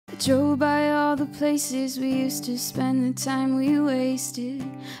drove by all the places we used to spend the time we wasted.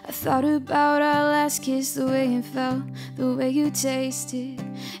 I thought about our last kiss, the way it felt, the way you tasted.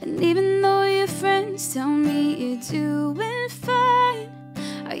 And even though your friends tell me you're doing fine,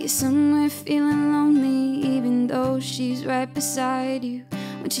 are you somewhere feeling lonely even though she's right beside you?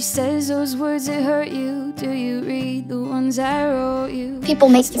 When she says those words that hurt you, do you read the ones I wrote you? People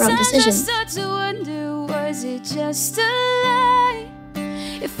make their own decisions. I start to wonder, was it just a lie?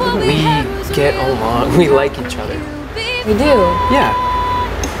 If all we get along, we like each other. We do? Yeah.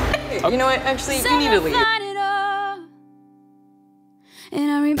 You know what, actually, you need to leave.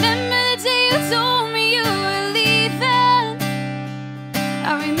 And I remember the day you told me you were leaving.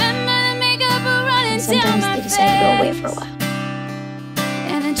 I remember the makeup running down my face. Sometimes they decide to go away for a while.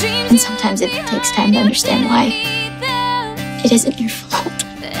 And sometimes it takes time to understand why. It isn't your fault.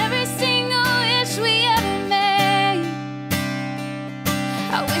 Every single wish we ever made.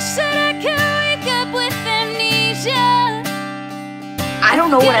 I wish that I could wake up with amnesia. I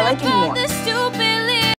don't know what I like anymore. The stupid